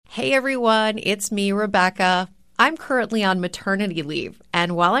Hey everyone, it's me, Rebecca. I'm currently on maternity leave,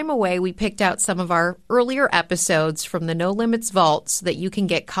 and while I'm away, we picked out some of our earlier episodes from the No Limits Vault so that you can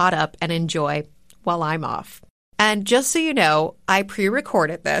get caught up and enjoy while I'm off. And just so you know, I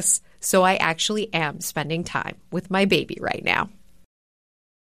pre-recorded this, so I actually am spending time with my baby right now.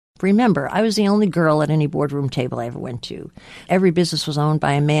 Remember, I was the only girl at any boardroom table I ever went to. Every business was owned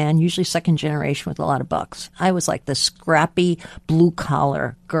by a man, usually second generation with a lot of bucks. I was like the scrappy,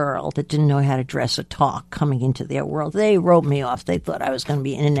 blue-collar girl that didn't know how to dress or talk coming into their world. They wrote me off. They thought I was going to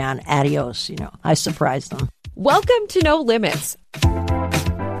be in and out, adios, I surprised them. Welcome to No Limits.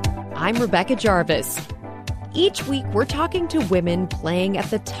 I'm Rebecca Jarvis. Each week, we're talking to women playing at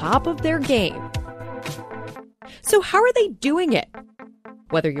the top of their game. So how are they doing it?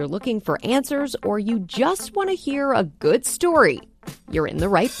 Whether you're looking for answers or you just want to hear a good story, you're in the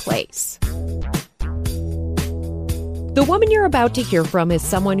right place. The woman you're about to hear from is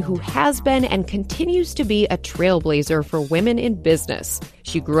someone who has been and continues to be a trailblazer for women in business.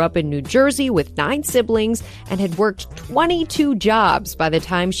 She grew up in New Jersey with 9 siblings and had worked 22 jobs by the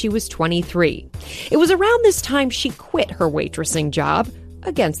time she was 23. It was around this time she quit her waitressing job,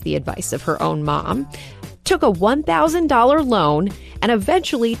 against the advice of her own mom, took a $1,000 loan, and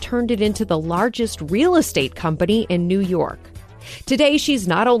eventually turned it into the largest real estate company in New York. Today, she's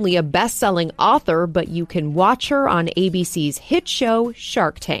not only a best-selling author, but you can watch her on ABC's hit show,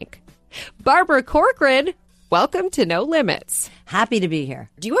 Shark Tank. Barbara Corcoran, welcome to No Limits. Happy to be here.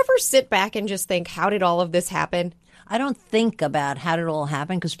 Do you ever sit back and just think, how did all of this happen? I don't think about how did it all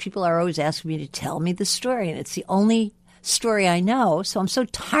happen because people are always asking me to tell me the story, and it's the only story I know, so I'm so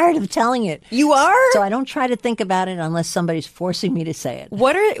tired of telling it. You are? So I don't try to think about it unless somebody's forcing me to say it.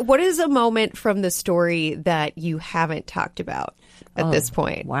 What is a moment from the story that you haven't talked about at this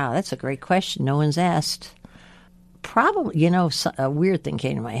point? Wow, that's a great question. No one's asked. Probably, a weird thing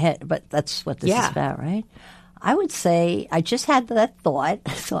came to my head, but that's what this is about, right? I would say I just had that thought,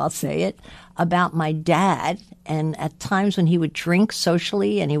 so I'll say it, about my dad, and at times when he would drink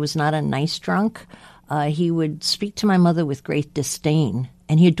socially and he was not a nice drunk, he would speak to my mother with great disdain,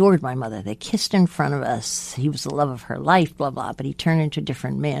 and he adored my mother. They kissed in front of us. He was the love of her life, blah, blah, but he turned into a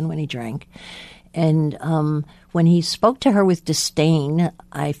different man when he drank. And when he spoke to her with disdain,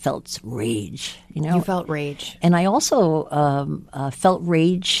 I felt rage, You felt rage. And I also felt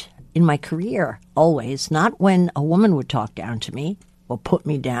rage in my career, always. Not when a woman would talk down to me, or put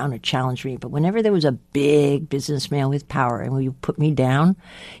me down or challenge me. But whenever there was a big businessman with power and when you put me down,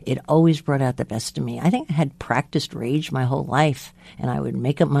 it always brought out the best of me. I think I had practiced rage my whole life, and I would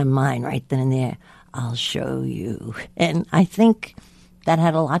make up my mind right then and there, I'll show you. And I think that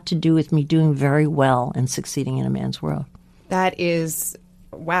had a lot to do with me doing very well and succeeding in a man's world. That is...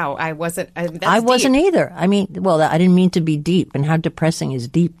 Wow, I wasn't either. I didn't mean to be deep, and how depressing is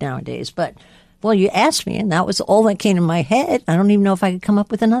deep nowadays, but... Well, you asked me, and that was all that came to my head. I don't even know if I could come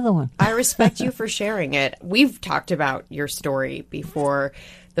up with another one. I respect you for sharing it. We've talked about your story before.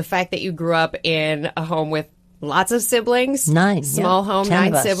 The fact that you grew up in a home with lots of siblings. 9. Small home,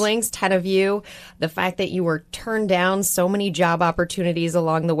 10 9 siblings, 10 of you. The fact that you were turned down so many job opportunities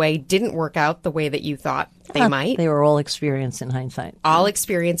along the way didn't work out the way that you thought they might. They were all experience in hindsight. All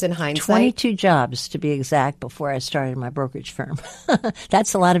experience in hindsight. 22 jobs, to be exact, before I started my brokerage firm.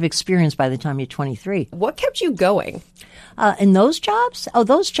 That's a lot of experience by the time you're 23. What kept you going? And those jobs? Oh,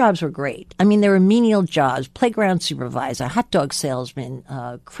 those jobs were great. I mean, they were menial jobs, playground supervisor, hot dog salesman,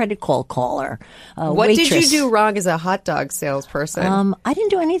 credit call caller, what waitress. Did you do wrong as a hot dog salesperson? I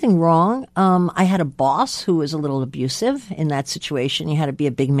didn't do anything wrong. I had a boss who was a little abusive in that situation. You had to be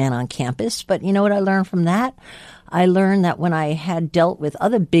a big man on campus. But you know what I learned from that? I learned that when I had dealt with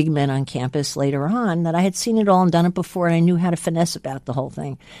other big men on campus later on, that I had seen it all and done it before, and I knew how to finesse about the whole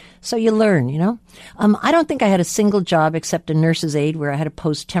thing. So you learn, I don't think I had a single job except a nurse's aide where I had to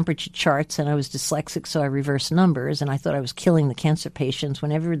post temperature charts, and I was dyslexic, so I reversed numbers, and I thought I was killing the cancer patients.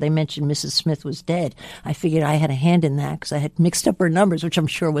 Whenever they mentioned Mrs. Smith was dead, I figured I had a hand in that because I had mixed up her numbers, which I'm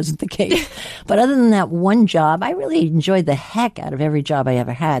sure wasn't the case. But other than that one job, I really enjoyed the heck out of every job I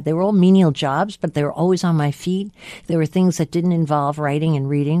ever had. They were all menial jobs, but they were always on my feet. There were things that didn't involve writing and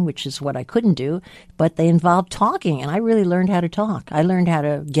reading, which is what I couldn't do, but they involved talking, and I really learned how to talk. I learned how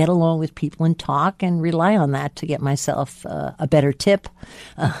to get along with people and talk and rely on that to get myself a better tip.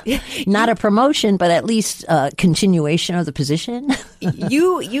 Not a promotion, but at least a continuation of the position.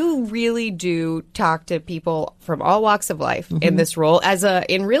 You really do talk to people from all walks of life in this role.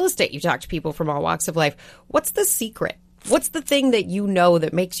 In real estate, you talk to people from all walks of life. What's the secret? What's the thing that you know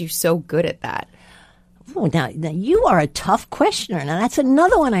that makes you so good at that? Oh, now you are a tough questioner. Now, that's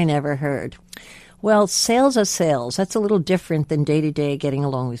another one I never heard. Well, sales are sales. That's a little different than day-to-day getting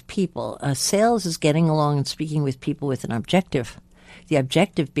along with people. Sales is getting along and speaking with people with an objective. The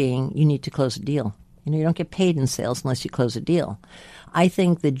objective being you need to close a deal. You don't get paid in sales unless you close a deal. I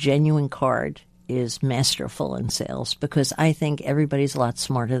think the genuine card is masterful in sales because I think everybody's a lot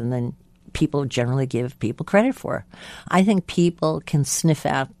smarter than people generally give people credit for. I think people can sniff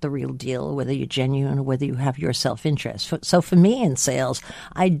out the real deal, whether you're genuine or whether you have your self-interest. So for me in sales,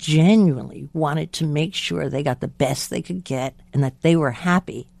 I genuinely wanted to make sure they got the best they could get and that they were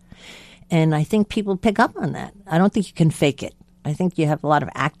happy. And I think people pick up on that. I don't think you can fake it. I think you have a lot of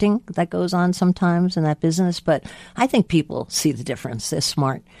acting that goes on sometimes in that business, but I think people see the difference. They're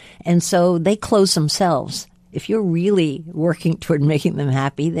smart. And so they close themselves. If you're really working toward making them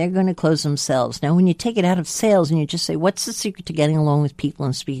happy, they're going to close themselves. Now, when you take it out of sales and you just say, what's the secret to getting along with people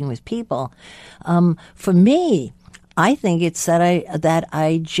and speaking with people? For me, I think it's that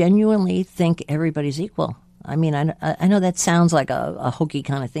I genuinely think everybody's equal. I mean, I know that sounds like a hokey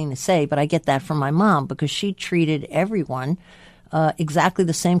kind of thing to say, but I get that from my mom because she treated everyone exactly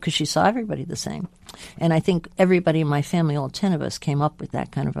the same because she saw everybody the same. And I think everybody in my family, all 10 of us, came up with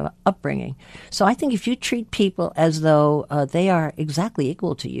that kind of a upbringing. So I think if you treat people as though they are exactly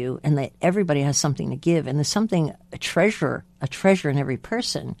equal to you and that everybody has something to give and there's something, a treasure in every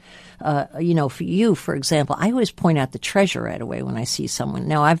person. For you, for example, I always point out the treasure right away when I see someone.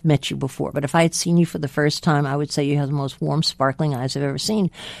 Now, I've met you before, but if I had seen you for the first time, I would say you have the most warm, sparkling eyes I've ever seen,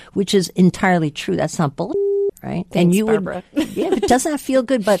 which is entirely true. That's not bullshit. Right? Thanks, and you Barbara. Yeah, it doesn't feel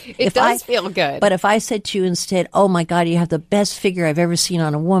good, but it does feel good. But if I said to you instead, "Oh my God, you have the best figure I've ever seen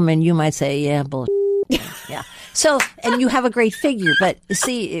on a woman," you might say, "Yeah, bullshit." Yeah. So, and you have a great figure, but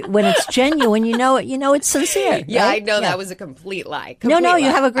see, when it's genuine, it's sincere. Yeah, right? I know that was a complete lie. No, lie. you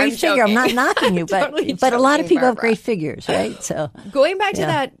have a great figure. Joking. I'm not knocking you, but Totally but a lot of joking, people have Barbara. great figures, right? So going back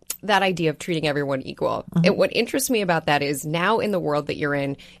to that idea of treating everyone equal, what interests me about that is now in the world that you're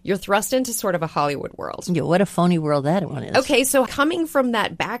in, you're thrust into sort of a Hollywood world. Yeah, what a phony world that one is. Okay, so coming from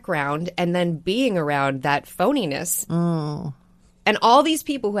that background and then being around that phoniness and all these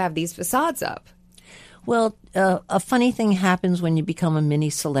people who have these facades up. Well, a funny thing happens when you become a mini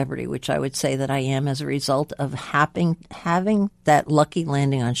celebrity, which I would say that I am as a result of having that lucky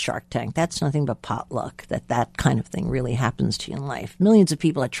landing on Shark Tank. That's nothing but pot luck, that kind of thing really happens to you in life. Millions of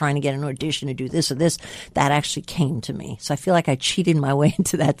people are trying to get an audition to do this or this. That actually came to me. So I feel like I cheated my way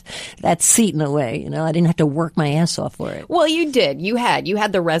into that seat in a way. I didn't have to work my ass off for it. Well, you did. You had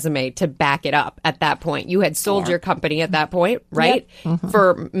the resume to back it up at that point. You had sold your company at that point, right? Yep.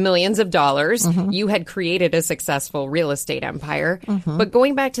 For millions of dollars. You had created a successful real estate empire. But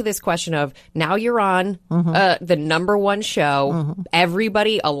going back to this question of now you're on the number one show,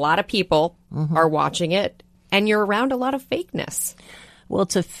 everybody, a lot of people are watching it, and you're around a lot of fakeness. Well,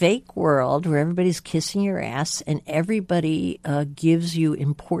 it's a fake world where everybody's kissing your ass and everybody gives you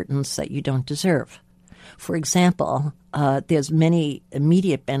importance that you don't deserve. For example, there's many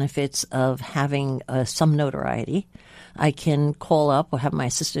immediate benefits of having some notoriety. I can call up or have my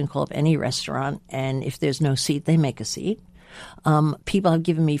assistant call up any restaurant, and if there's no seat, they make a seat. People have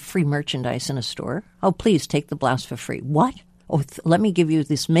given me free merchandise in a store. Oh, please take the blouse for free. What? Oh, let me give you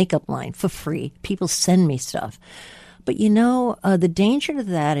this makeup line for free. People send me stuff. But the danger to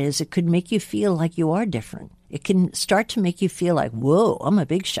that is it could make you feel like you are different. It can start to make you feel like, whoa, I'm a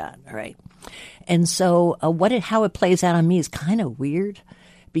big shot, all right? And so how it plays out on me is kind of weird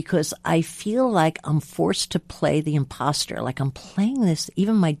because I feel like I'm forced to play the imposter, like I'm playing this,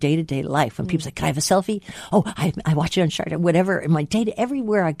 even my day-to-day life. When people say, can I have a selfie? Oh, I watch it on Shark Tank, whatever. In my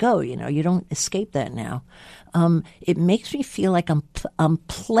everywhere I go, you don't escape that now. It makes me feel like I'm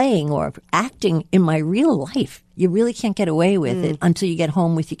playing or acting in my real life. You really can't get away with it until you get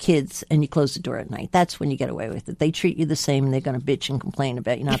home with your kids and you close the door at night. That's when you get away with it. They treat you the same and they're going to bitch and complain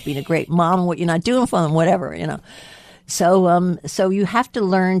about you not being a great mom and what you're not doing for them, whatever, So you have to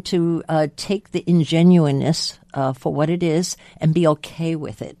learn to take the ingenuineness for what it is and be okay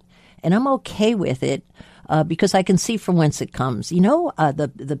with it. And I'm okay with it because I can see from whence it comes.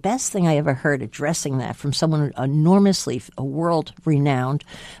 The best thing I ever heard addressing that from someone enormously world-renowned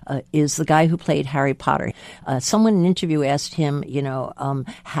is the guy who played Harry Potter. Someone in an interview asked him,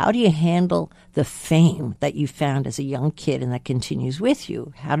 how do you handle the fame that you found as a young kid and that continues with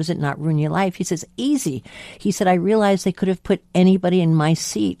you? How does it not ruin your life? He says, easy. He said, I realized they could have put anybody in my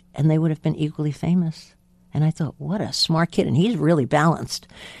seat and they would have been equally famous. And I thought, what a smart kid. And he's really balanced.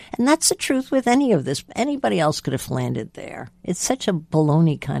 And that's the truth with any of this. Anybody else could have landed there. It's such a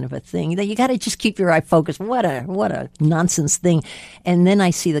baloney kind of a thing that you got to just keep your eye focused. What a nonsense thing. And then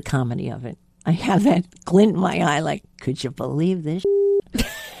I see the comedy of it. I have that glint in my eye like, could you believe this?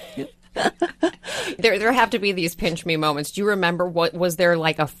 There have to be these pinch me moments. Do you remember was there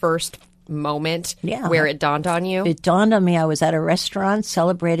like a first moment where it dawned on you? It dawned on me. I was at a restaurant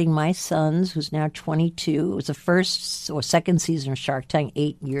celebrating my son's, who's now 22. It was the first or second season of Shark Tank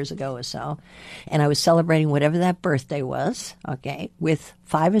 8 years ago or so. And I was celebrating whatever that birthday was, with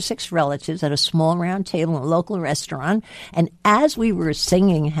 5 or 6 relatives at a small round table in a local restaurant. And as we were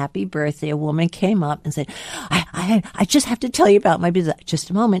singing happy birthday, a woman came up and said, I just have to tell you about my business. Just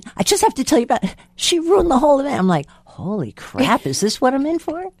a moment. I just have to tell you about, she ruined the whole event. I'm like, holy crap, is this what I'm in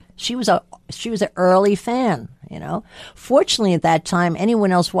for? She was an early fan, Fortunately, at that time,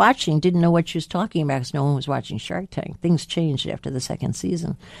 anyone else watching didn't know what she was talking about because no one was watching Shark Tank. Things changed after the second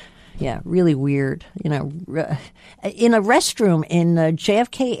season. Yeah, really weird. In a restroom in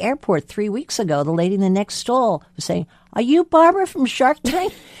JFK Airport 3 weeks ago, the lady in the next stall was saying, "Are you Barbara from Shark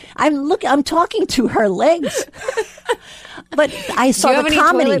Tank?" I'm talking to her legs. But I saw the comedy. Do you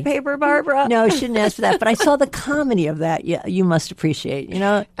have any toilet paper, Barbara? No, she didn't ask for that. But I saw the comedy of that. Yeah, you must appreciate,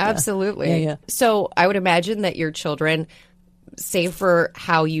 Absolutely. Yeah. So I would imagine that your children, save for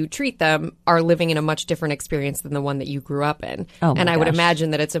how you treat them, are living in a much different experience than the one that you grew up in. Oh, my and I would gosh.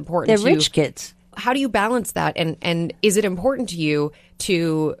 imagine that it's important They're rich kids. How do you balance that? And is it important to you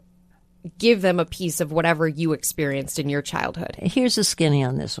to give them a piece of whatever you experienced in your childhood? Here's the skinny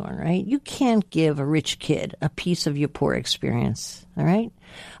on this one, right? You can't give a rich kid a piece of your poor experience, all right?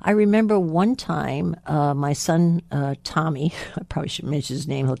 I remember one time my son, Tommy, I probably should mention his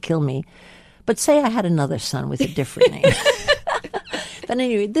name, he'll kill me, but say I had another son with a different name. But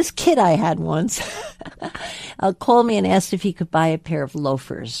anyway, this kid I had once called me and asked if he could buy a pair of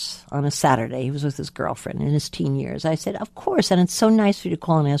loafers on a Saturday. He was with his girlfriend in his teen years. I said, of course, and it's so nice for you to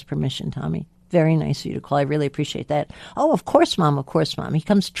call and ask permission, Tommy. Very nice of you to call. I really appreciate that. Oh, of course, Mom, of course, Mom. He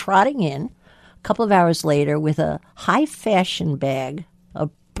comes trotting in a couple of hours later with a high-fashion bag, a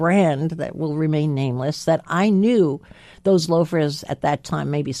brand that will remain nameless, that I knew those loafers at that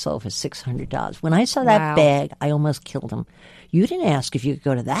time maybe sold for $600. When I saw that bag, I almost killed him. You didn't ask if you could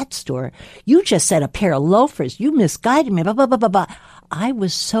go to that store. You just said a pair of loafers. You misguided me. Blah, blah, blah, blah, blah. I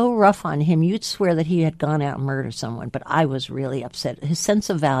was so rough on him. You'd swear that he had gone out and murdered someone, but I was really upset. His sense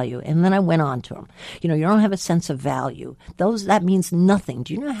of value. And then I went on to him. You don't have a sense of value. That means nothing.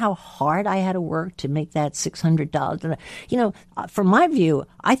 Do you know how hard I had to work to make that $600? From my view,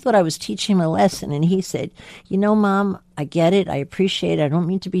 I thought I was teaching him a lesson. And he said, Mom, I get it. I appreciate it. I don't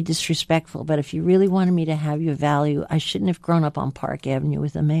mean to be disrespectful, but if you really wanted me to have your value, I shouldn't have grown up on Park Avenue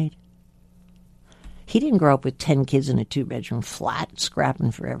with a maid. He didn't grow up with 10 kids in a 2-bedroom flat,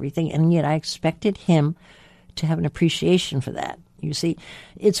 scrapping for everything, and yet I expected him to have an appreciation for that. You see,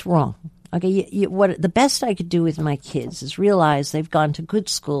 it's wrong. Okay, what the best I could do with my kids is realize they've gone to good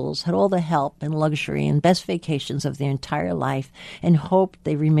schools, had all the help and luxury and best vacations of their entire life, and hope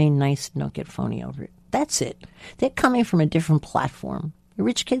they remain nice and don't get phony over it. That's it. They're coming from a different platform.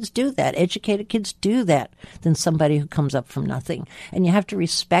 Rich kids do that. Educated kids do that than somebody who comes up from nothing. And you have to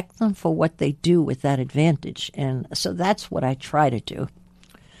respect them for what they do with that advantage. And so that's what I try to do.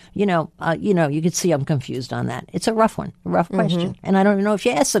 You can see I'm confused on that. It's a rough one, a rough question. And I don't even know if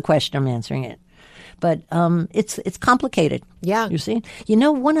you ask the question, I'm answering it. But it's complicated. Yeah. You see?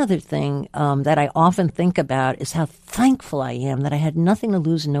 One other thing that I often think about is how thankful I am that I had nothing to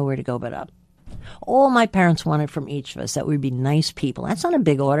lose and nowhere to go but up. All my parents wanted from each of us that we'd be nice people. That's not a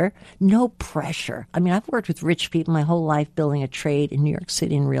big order. No pressure. I mean, I've worked with rich people my whole life building a trade in New York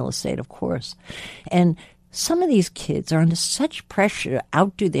City in real estate, of course. And some of these kids are under such pressure to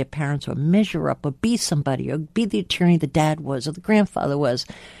outdo their parents or measure up or be somebody or be the attorney the dad was or the grandfather was.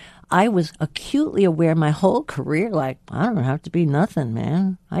 I was acutely aware my whole career, I don't have to be nothing,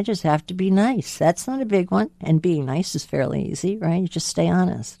 man. I just have to be nice. That's not a big one. And being nice is fairly easy, right? You just stay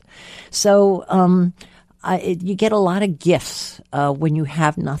honest. So you get a lot of gifts when you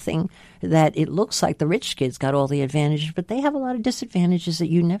have nothing, that it looks like the rich kids got all the advantages, but they have a lot of disadvantages that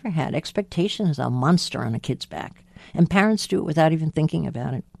you never had. Expectation is a monster on a kid's back. And parents do it without even thinking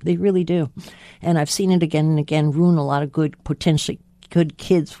about it. They really do. And I've seen it again and again ruin a lot of potentially good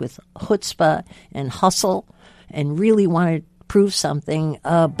kids with chutzpah and hustle and really want to prove something.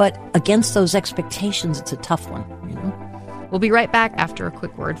 But against those expectations, it's a tough one, We'll be right back after a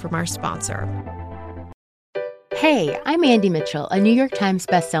quick word from our sponsor. Hey, I'm Andy Mitchell, a New York Times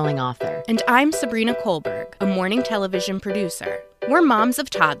bestselling author. And I'm Sabrina Kohlberg, a morning television producer. We're moms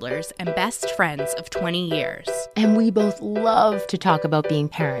of toddlers and best friends of 20 years. And we both love to talk about being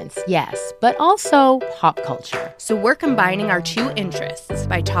parents, yes, but also pop culture. So we're combining our two interests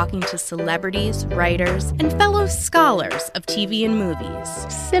by talking to celebrities, writers, and fellow scholars of TV and movies.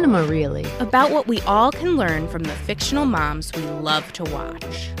 Cinema, really. About what we all can learn from the fictional moms we love to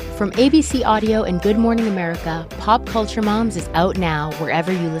watch. From ABC Audio and Good Morning America, Pop Culture Moms is out now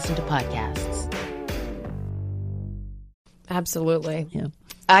wherever you listen to podcasts. Absolutely. Yeah.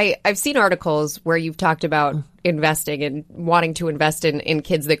 I've seen articles where you've talked about investing and wanting to invest in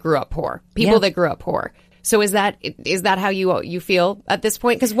kids that grew up poor, people that grew up poor. So is that how you feel at this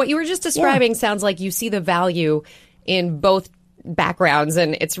point? Because what you were just describing sounds like you see the value in both backgrounds,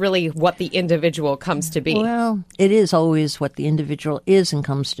 and it's really what the individual comes to be. Well, it is always what the individual is and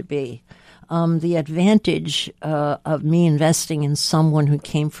comes to be. The advantage of me investing in someone who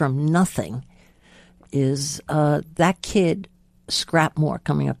came from nothing is that kid scrapped more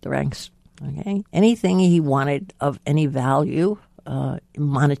coming up the ranks. Okay, anything he wanted of any value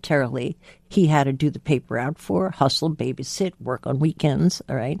monetarily, he had to do the paper out for, hustle, babysit, work on weekends.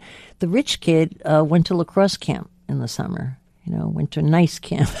 All right, the rich kid went to lacrosse camp in the summer. Went to a nice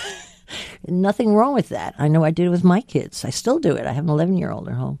camp. Nothing wrong with that. I know I did it with my kids. I still do it. I have an 11-year-old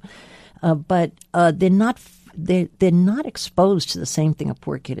at home, but they're not. They're not exposed to the same thing a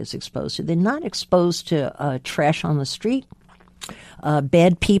poor kid is exposed to. They're not exposed to trash on the street,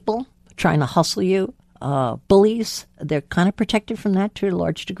 bad people trying to hustle you, bullies. They're kind of protected from that to a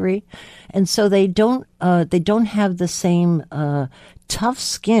large degree, and so they don't have the same tough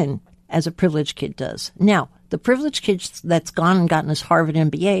skin as a privileged kid does. Now, the privileged kid that's gone and gotten his Harvard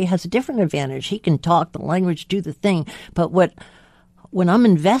MBA has a different advantage. He can talk the language, do the thing, but when I'm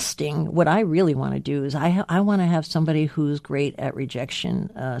investing, what I really want to do is I want to have somebody who's great at rejection,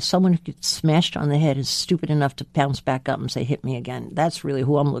 someone who gets smashed on the head is stupid enough to bounce back up and say, hit me again. That's really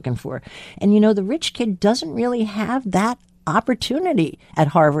who I'm looking for. And, the rich kid doesn't really have that opportunity at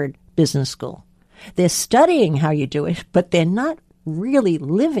Harvard Business School. They're studying how you do it, but they're not really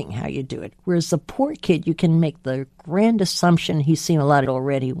living how you do it. Whereas the poor kid, you can make the grand assumption he's seen a lot of it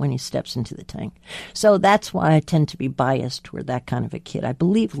already when he steps into the tank. So that's why I tend to be biased toward that kind of a kid. I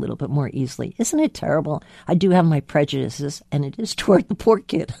believe a little bit more easily. Isn't it terrible? I do have my prejudices, and it is toward the poor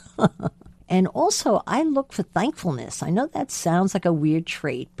kid. And also, I look for thankfulness. I know that sounds like a weird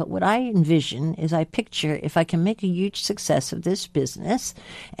trait, but what I envision is I picture if I can make a huge success of this business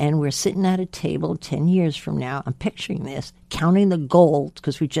and we're sitting at a table 10 years from now, I'm picturing this, counting the gold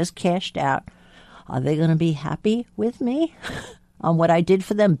because we just cashed out. Are they going to be happy with me on what I did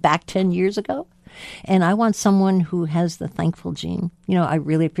for them back 10 years ago? And I want someone who has the thankful gene. I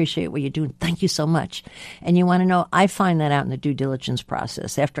really appreciate what you're doing. Thank you so much. And you want to know, I find that out in the due diligence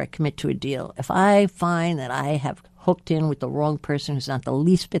process after I commit to a deal. If I find that I have hooked in with the wrong person who's not the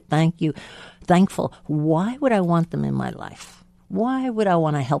least bit thankful, why would I want them in my life? Why would I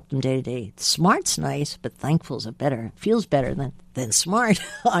want to help them day to day? Smart's nice, but thankful's feels better than smart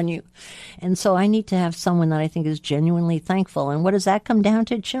on you. And so I need to have someone that I think is genuinely thankful. And what does that come down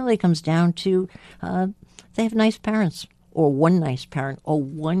to? It generally comes down to they have nice parents, or one nice parent, or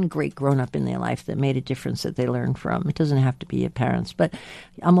one great grown-up in their life that made a difference that they learned from. It doesn't have to be your parents, but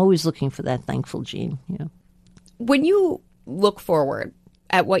I'm always looking for that thankful gene. When you look forward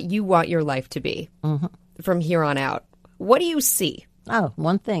at what you want your life to be from here on out, what do you see? Oh,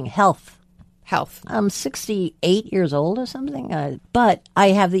 one thing, health. Health. I'm 68 years old or something, but I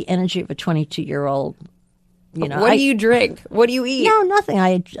have the energy of a 22-year-old. What do you drink? What do you eat? No, nothing.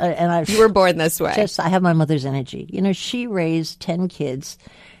 You were born this way. I have my mother's energy. She raised 10 kids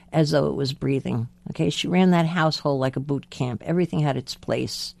as though it was breathing. Okay, she ran that household like a boot camp. Everything had its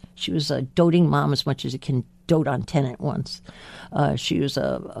place. She was a doting mom as much as you can dote on 10 at once. She was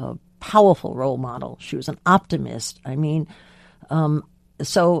a powerful role model. She was an optimist. I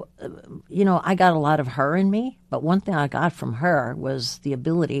got a lot of her in me, but one thing I got from her was the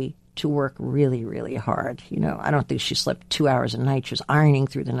ability to work really, really hard. I don't think she slept 2 hours a night. She was ironing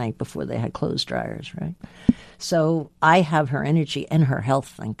through the night before they had clothes dryers, right? So I have her energy and her health,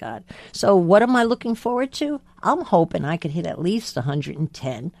 thank God. So what am I looking forward to? I'm hoping I could hit at least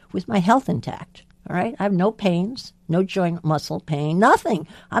 110 with my health intact. All right. I have no pains, no joint muscle pain, nothing.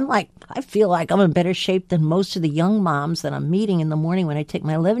 I feel like I'm in better shape than most of the young moms that I'm meeting in the morning when I take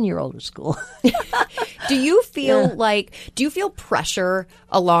my 11-year-old to school. Do you feel pressure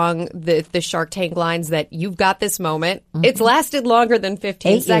along the Shark Tank lines that you've got this moment? Mm-hmm. It's lasted longer than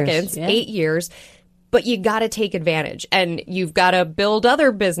 15 seconds, 8 years. But you got to take advantage, and you've got to build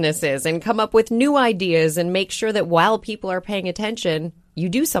other businesses and come up with new ideas and make sure that while people are paying attention, you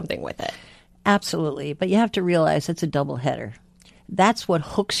do something with it. Absolutely. But you have to realize it's a double header. That's what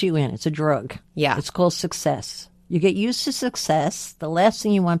hooks you in. It's a drug. Yeah. It's called success. You get used to success. The last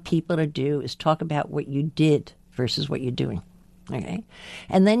thing you want people to do is talk about what you did versus what you're doing. Okay?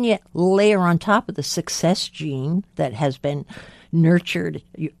 And then you layer on top of the success gene that has been nurtured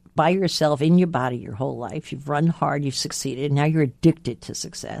by yourself in your body your whole life. You've run hard, you've succeeded. Now you're addicted to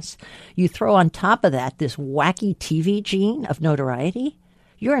success. You throw on top of that this wacky TV gene of notoriety.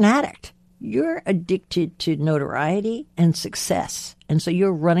 You're an addict. You're addicted to notoriety and success. And so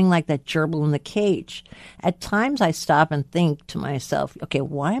you're running like that gerbil in the cage. At times I stop and think to myself, okay,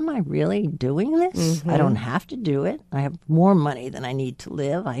 why am I really doing this? I don't have to do it. I have more money than I need to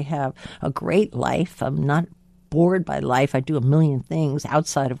live. I have a great life. I'm not bored by life. I do a million things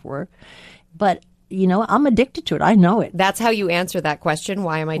outside of work. But, you know, I'm addicted to it. I know it. That's how you answer that question.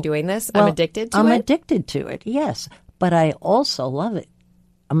 Why am I doing this? I'm addicted to it? I'm it? addicted to it, yes. But I also love it.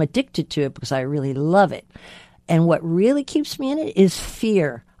 I'm addicted to it because I really love it. And what really keeps me in it is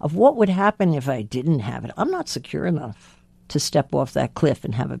fear of what would happen if I didn't have it. I'm not secure enough to step off that cliff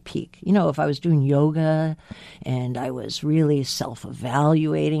and have a peak. You know, if I was doing yoga and I was really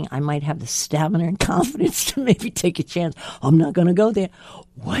self-evaluating, I might have the stamina and confidence to maybe take a chance. I'm not going to go there.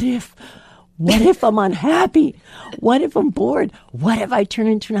 What if I'm unhappy? What if I'm bored? What if I turn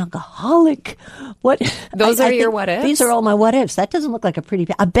into an alcoholic? Those are your what ifs? These are all my what ifs. That doesn't look like a pretty...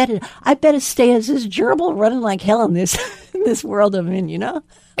 I better stay as this gerbil running like hell in this world I'm in, you know?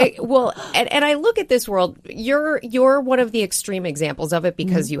 Well, and I look at this world, you're one of the extreme examples of it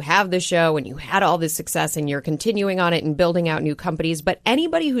because you have the show and you had all this success and you're continuing on it and building out new companies. But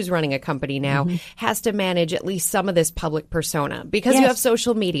anybody who's running a company now has to manage at least some of this public persona because you have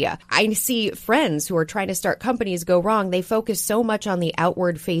social media. I see friends who are trying to start companies go wrong. They focus so much on the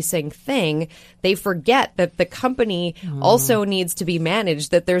outward facing thing. They forget that the company also needs to be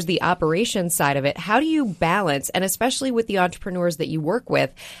managed, that there's the operations side of it. How do you balance, and especially with the entrepreneurs that you work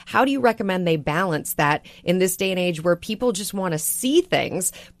with, how do you recommend they balance that in this day and age where people just want to see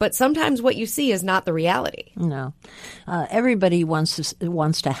things, but sometimes what you see is not the reality? No. Everybody wants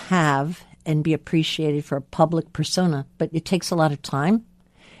to have and be appreciated for a public persona, but it takes a lot of time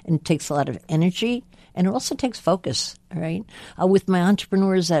and it takes a lot of energy and it also takes focus, right? With my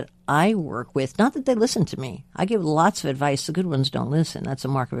entrepreneurs that I work with, not that they listen to me. I give lots of advice. The good ones don't listen. That's a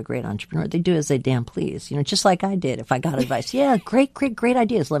mark of a great entrepreneur. They do as they damn please, you know, just like I did. If I got advice, yeah, great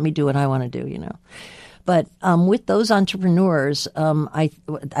ideas. Let me do what I want to do, you know. But with those entrepreneurs,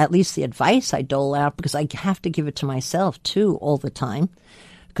 at least the advice I dole out, because I have to give it to myself too all the time,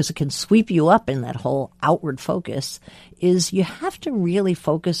 because it can sweep you up in that whole outward focus, is you have to really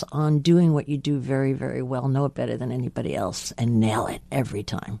focus on doing what you do very, very well, know it better than anybody else, and nail it every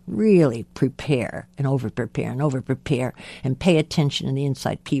time. Really prepare and over-prepare and pay attention to the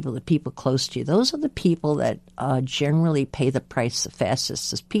inside people, the people close to you. Those are the people that generally pay the price the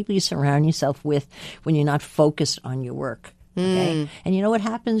fastest. It's people you surround yourself with when you're not focused on your work. Okay? And you know what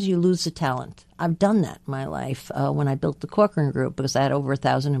happens? You lose the talent. I've done that in my life when I built the Corcoran Group because I had over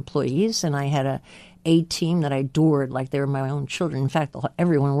 1,000 employees and I had a team that I adored like they were my own children. In fact,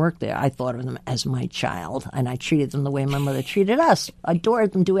 everyone worked there. I thought of them as my child and I treated them the way my mother treated us.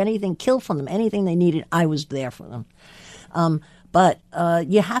 Adored them, do anything, kill for them, anything they needed, I was there for them. But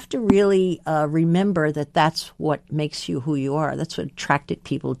you have to really remember that that's what makes you who you are. That's what attracted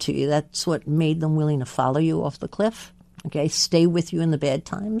people to you. That's what made them willing to follow you off the cliff. Okay, stay with you in the bad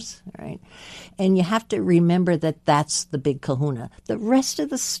times, all right? And you have to remember that that's the big kahuna. The rest of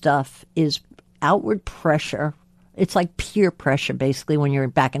the stuff is outward pressure. It's like peer pressure, basically, when you're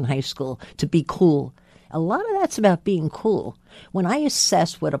back in high school to be cool. A lot of that's about being cool. When I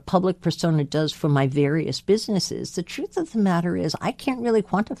assess what a public persona does for my various businesses, the truth of the matter is I can't really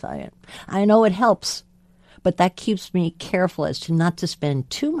quantify it. I know it helps. But that keeps me careful as to not to spend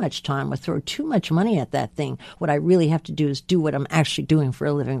too much time or throw too much money at that thing. What I really have to do is do what I'm actually doing for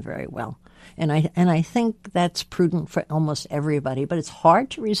a living very well. And I think that's prudent for almost everybody. But it's hard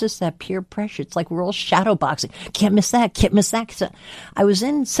to resist that peer pressure. It's like we're all shadow boxing. Can't miss that. Can't miss that. So I was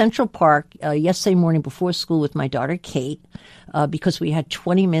in Central Park yesterday morning before school with my daughter, Kate, because we had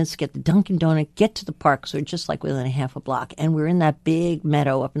 20 minutes to get the Dunkin' Donut, get to the park. So we're just like within a half a block. And we're in that big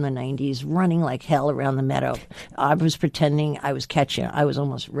meadow up in the 90s, running like hell around the meadow. I was pretending I was catching. I was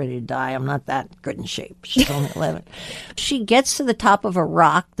almost ready to die. I'm not that good in shape. She's only 11. She gets to the top of a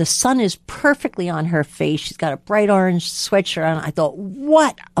rock. The sun is perfectly on her face. She's got a bright orange sweatshirt on. I thought,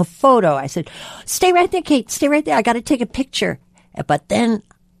 what a photo. I said, stay right there, Kate. Stay right there. I got to take a picture. But then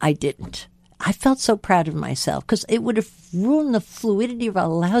I didn't. I felt so proud of myself because it would have ruined the fluidity of a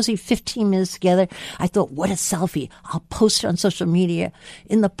lousy 15 minutes together. I thought, what a selfie. I'll post it on social media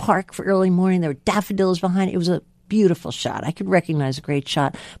in the park for early morning. There were daffodils behind it. It was a beautiful shot. I could recognize a great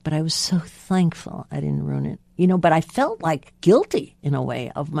shot, but I was so thankful I didn't ruin it. But I felt like guilty in a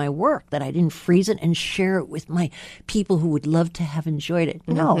way of my work that I didn't freeze it and share it with my people who would love to have enjoyed it.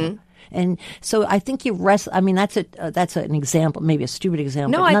 No. And so I think that's an example, maybe a stupid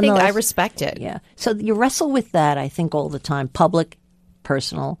example. No, I think I respect it. Yeah. So you wrestle with that, I think, all the time. Public,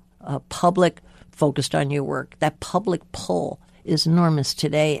 personal, public, focused on your work. That public pull is enormous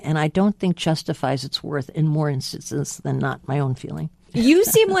today, and I don't think justifies its worth in more instances than not, my own feeling. You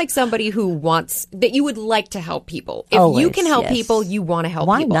seem like somebody who wants that you would like to help people. If Always, you can help yes. people, you want to help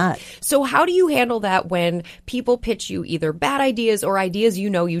Why people. Why not? So how do you handle that when people pitch you either bad ideas or ideas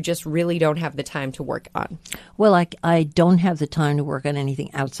you just really don't have the time to work on? Well, I don't have the time to work on anything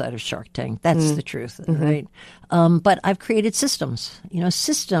outside of Shark Tank. That's the truth, right? But I've created systems.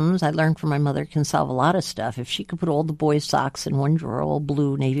 Systems, I learned from my mother, can solve a lot of stuff. If she could put all the boys' socks in one drawer, all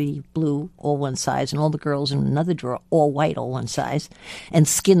blue, navy blue, all one size, and all the girls in another drawer, all white, all one size, and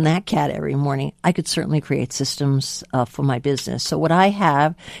skin that cat every morning, I could certainly create systems for my business. So what I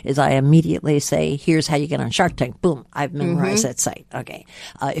have is I immediately say, here's how you get on Shark Tank. Boom, I've memorized that site. Okay.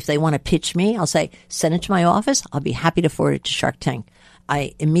 If they want to pitch me, I'll say, send it to my office. I'll be happy to forward it to Shark Tank.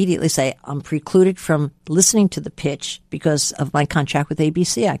 I immediately say, I'm precluded from listening to the pitch because of my contract with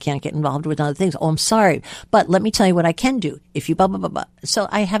ABC. I can't get involved with other things. Oh, I'm sorry. But let me tell you what I can do. If you blah, blah, blah, blah. So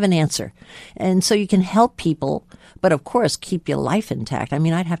I have an answer. And so you can help people, but of course, keep your life intact. I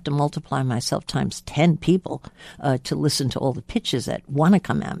mean, I'd have to multiply myself times 10 people to listen to all the pitches that want to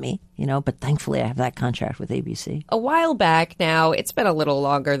come at me, but thankfully I have that contract with ABC. A while back now, it's been a little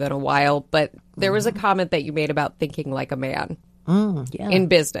longer than a while, but there was a comment that you made about thinking like a man. In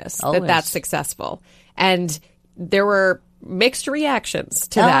business, Always. that's successful. And there were mixed reactions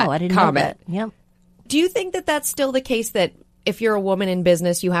to that I didn't comment. know that. Yep. Do you think that that's still the case, that if you're a woman in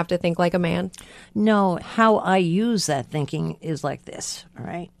business, you have to think like a man? No, how I use that thinking is like this, all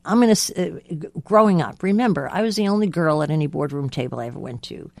right? I'm going to, growing up, remember, I was the only girl at any boardroom table I ever went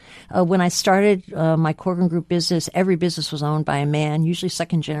to. When I started my Corcoran Group business, every business was owned by a man, usually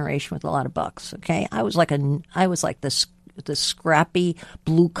second generation with a lot of bucks, okay? I was like this the scrappy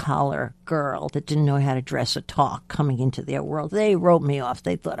blue-collar girl that didn't know how to dress or talk coming into their world. They wrote me off.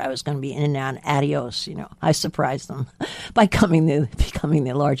 They thought I was going to be in and out, adios. I surprised them by becoming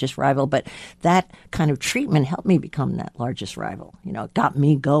their largest rival. But that kind of treatment helped me become that largest rival. It got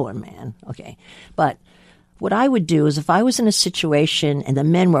me going, man. Okay. But what I would do is if I was in a situation and the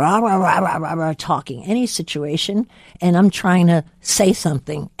men were talking, any situation, and I'm trying to say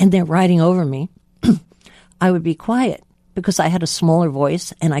something and they're riding over me, I would be quiet, because I had a smaller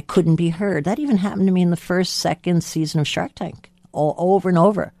voice and I couldn't be heard. That even happened to me in the first, second season of Shark Tank, over and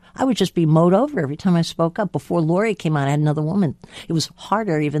over. I would just be mowed over every time I spoke up. Before Lori came on, I had another woman. It was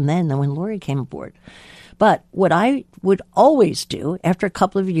harder even then than when Lori came aboard. But what I would always do after a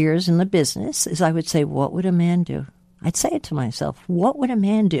couple of years in the business is I would say, what would a man do? I'd say it to myself, what would a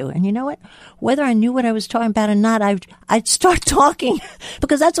man do? And you know what? Whether I knew what I was talking about or not, I'd start talking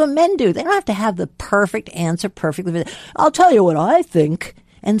because that's what men do. They don't have to have the perfect answer perfectly. I'll tell you what I think.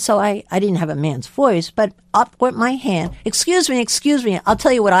 And so I didn't have a man's voice, but up went my hand. Excuse me, I'll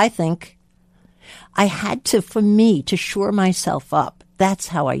tell you what I think. I had to, for me, to shore myself up. That's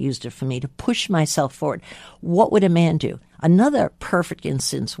how I used it for me, to push myself forward. What would a man do? Another perfect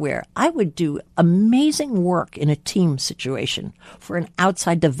instance where I would do amazing work in a team situation for an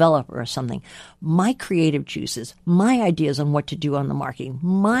outside developer or something. My creative juices, my ideas on what to do on the marketing,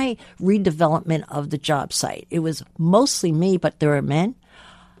 my redevelopment of the job site. It was mostly me, but there are men.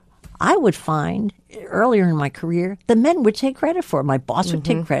 I would find earlier in my career, the men would take credit for it. My boss would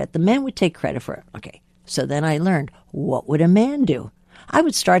take credit. The men would take credit for it. Okay. So then I learned, what would a man do? I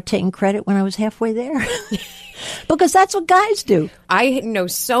would start taking credit when I was halfway there. Because that's what guys do. I know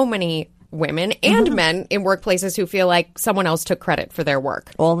so many women and men in workplaces who feel like someone else took credit for their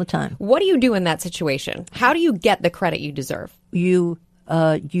work. All the time. What do you do in that situation? How do you get the credit you deserve? You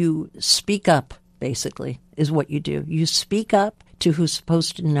speak up, basically, is what you do. You speak up to who's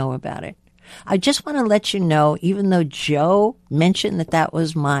supposed to know about it. I just want to let you know, even though Joe mentioned that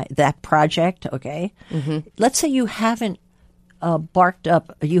was that project, okay? Let's say you haven't barked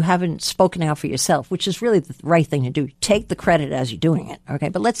up, you haven't spoken out for yourself, which is really the right thing to do. Take the credit as you're doing it, okay?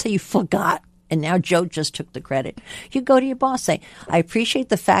 But let's say you forgot, and now Joe just took the credit. You go to your boss, say, I appreciate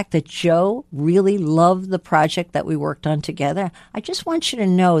the fact that Joe really loved the project that we worked on together. I just want you to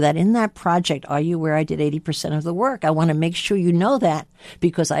know that in that project, are you where I did 80% of the work? I want to make sure you know that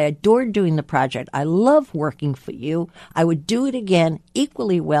because I adored doing the project. I love working for you. I would do it again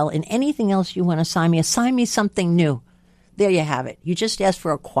equally well in anything else you want to assign me. Assign me something new. there you have it. You just asked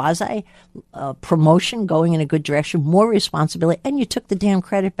for a quasi promotion going in a good direction, more responsibility, and you took the damn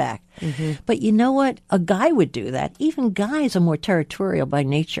credit back. Mm-hmm. But you know what? A guy would do that. Even guys are more territorial by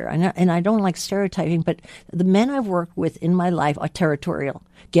nature. And I don't like stereotyping, but the men I've worked with in my life are territorial.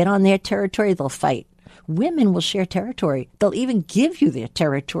 Get on their territory, they'll fight. Women will share territory. They'll even give you their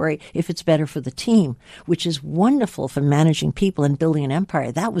territory if it's better for the team, which is wonderful for managing people and building an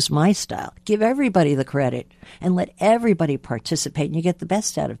empire. That was my style. Give everybody the credit and let everybody participate, and you get the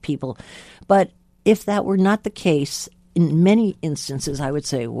best out of people. But if that were not the case, in many instances, I would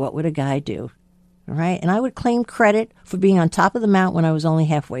say, what would a guy do? Right? And I would claim credit for being on top of the mountain when I was only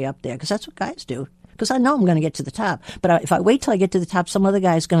halfway up there, because that's what guys do. Because I know I'm going to get to the top. But if I wait till I get to the top, some other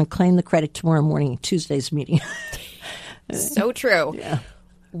guy is going to claim the credit tomorrow morning in Tuesday's meeting. So true. Yeah.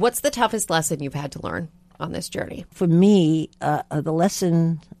 What's the toughest lesson you've had to learn on this journey? For me, the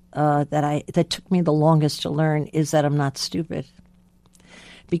lesson that took me the longest to learn is that I'm not stupid.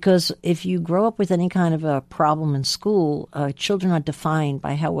 Because if you grow up with any kind of a problem in school, children are defined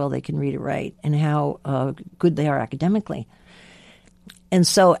by how well they can read or write and how good they are academically. And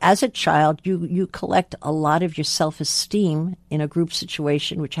so as a child, you collect a lot of your self-esteem in a group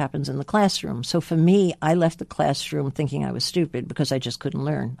situation, which happens in the classroom. So for me, I left the classroom thinking I was stupid because I just couldn't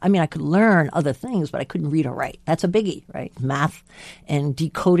learn. I mean, I could learn other things, but I couldn't read or write. That's a biggie, right? Math and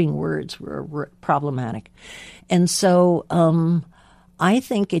decoding words were problematic. And so I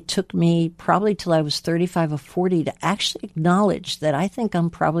think it took me probably till I was 35 or 40 to actually acknowledge that I think I'm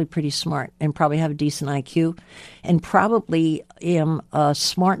probably pretty smart and probably have a decent IQ and probably am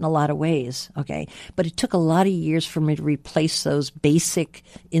smart in a lot of ways, okay? But it took a lot of years for me to replace those basic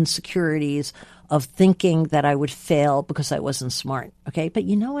insecurities of thinking that I would fail because I wasn't smart, okay? But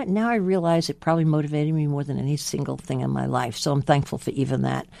you know what? Now I realize it probably motivated me more than any single thing in my life, so I'm thankful for even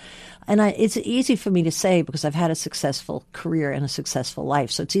that. And it's easy for me to say because I've had a successful career and a successful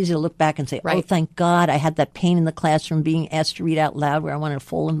life. So it's easy to look back and say, right. Oh, thank God I had that pain in the classroom being asked to read out loud where I wanted to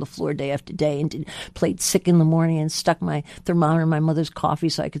fall on the floor day after day and played sick in the morning and stuck my thermometer in my mother's coffee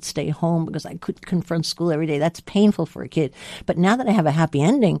so I could stay home because I couldn't confront school every day. That's painful for a kid. But now that I have a happy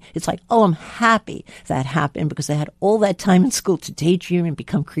ending, it's like, oh, I'm happy that happened because I had all that time in school to daydream and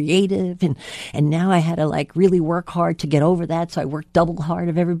become creative. And now I had to like really work hard to get over that. So I worked double hard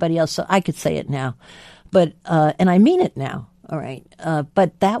of everybody else. So I could say it now, but and I mean it now. All right,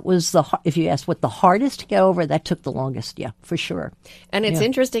 but that was if you asked what the hardest to get over, that took the longest. Yeah, for sure. And it's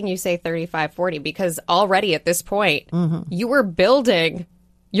interesting you say 35, 40 because already at this point, you were building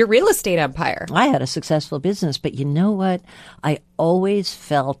your real estate empire. I had a successful business, but you know what? I always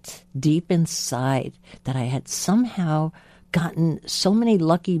felt deep inside that I had somehow gotten so many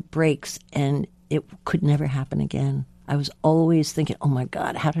lucky breaks, and it could never happen again. I was always thinking, oh, my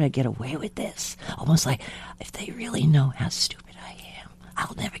God, how did I get away with this? Almost like, if they really know how stupid I am,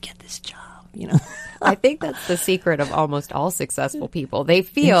 I'll never get this job, you know? I think that's the secret of almost all successful people. They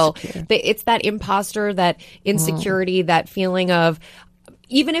feel that it's that imposter, that insecurity, that feeling of,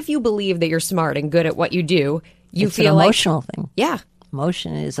 even if you believe that you're smart and good at what you do, you it's feel an like... emotional thing. Yeah.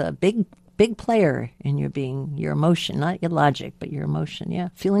 Emotion is a big player in your emotion, not your logic, but your emotion. Yeah.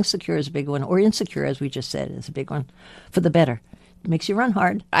 Feeling secure is a big one, or insecure, as we just said, is a big one for the better. It makes you run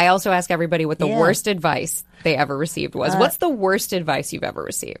hard. I also ask everybody what the worst advice they ever received was. What's the worst advice you've ever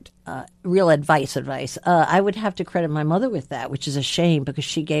received? Real advice. I would have to credit my mother with that, which is a shame because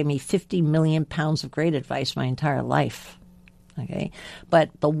she gave me 50 million pounds of great advice my entire life. Okay, but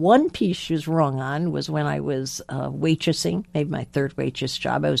the one piece she was wrong on was when I was waitressing, maybe my third waitress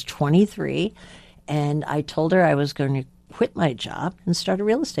job. I was 23, and I told her I was going to quit my job and start a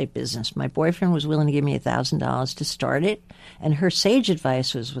real estate business. My boyfriend was willing to give me $1,000 to start it, and her sage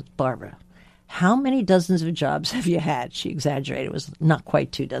advice was with Barbara. How many dozens of jobs have you had? She exaggerated. It was not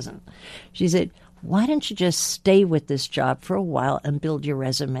quite 2 dozen. She said, why don't you just stay with this job for a while and build your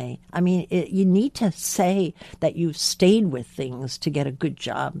resume? I mean, you need to say that you've stayed with things to get a good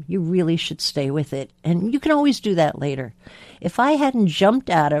job. You really should stay with it. And you can always do that later. If I hadn't jumped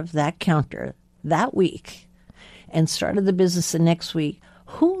out of that counter that week and started the business the next week,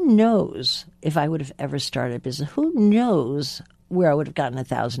 who knows if I would have ever started a business? Who knows where I would have gotten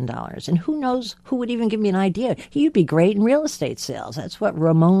 $1,000. And who knows who would even give me an idea. He'd be great in real estate sales. That's what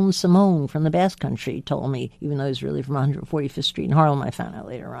Ramon Simone from the Basque Country told me, even though he's really from 145th Street in Harlem, I found out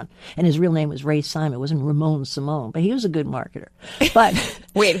later on. And his real name was Ray Simon. It wasn't Ramon Simone, but he was a good marketer. But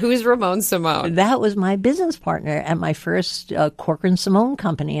wait, who's Ramon Simone? That was my business partner at my first Corcoran Simone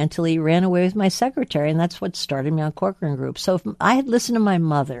company until he ran away with my secretary, and that's what started me on Corcoran Group. So if I had listened to my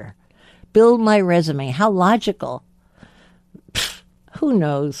mother, build my resume, how logical. Who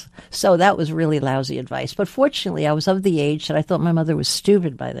knows? So that was really lousy advice. But fortunately, I was of the age that I thought my mother was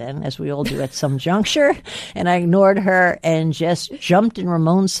stupid by then, as we all do at some juncture. And I ignored her and just jumped in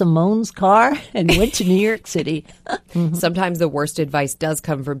Ramon Simone's car and went to New York City. Sometimes the worst advice does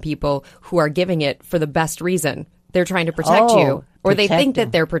come from people who are giving it for the best reason. They're trying to protect you, or they think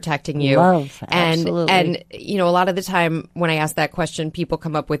that they're protecting you. Love, absolutely. And you know, a lot of the time when I ask that question, people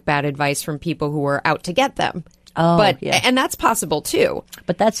come up with bad advice from people who are out to get them. And that's possible too.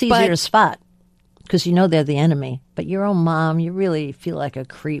 But that's easier to spot because you know they're the enemy. But your own mom, you really feel like a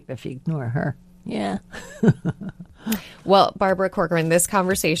creep if you ignore her. Yeah. Well, Barbara Corcoran, this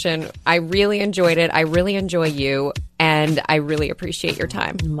conversation, I really enjoyed it. I really enjoy you, and I really appreciate your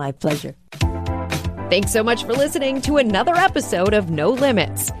time. My pleasure. Thanks so much for listening to another episode of No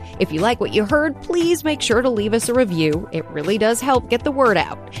Limits. If you like what you heard, please make sure to leave us a review. It really does help get the word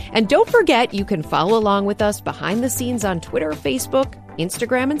out. And don't forget, you can follow along with us behind the scenes on Twitter, Facebook,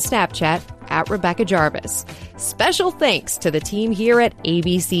 Instagram, and Snapchat at Rebecca Jarvis. Special thanks to the team here at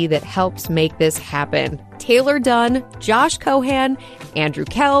ABC that helps make this happen. Taylor Dunn, Josh Cohan, Andrew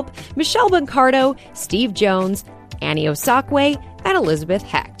Kelp, Michelle Bancardo, Steve Jones, Annie Osakwe, and Elizabeth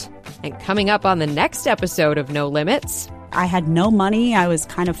Hecht. And coming up on the next episode of No Limits, I had no money. I was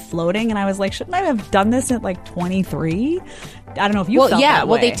kind of floating, and I was like, shouldn't I have done this at like 23? I don't know if you felt that way.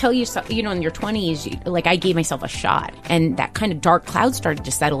 Well, they tell you, in your 20s, like I gave myself a shot, and that kind of dark cloud started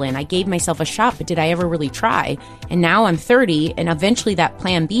to settle in. I gave myself a shot, but did I ever really try? And now I'm 30, and eventually that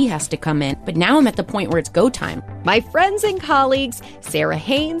plan B has to come in. But now I'm at the point where it's go time. my friends and colleagues, Sarah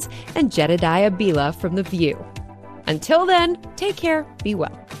Haynes and Jedediah Bila from The View. Until then, take care, be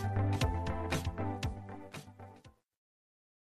well.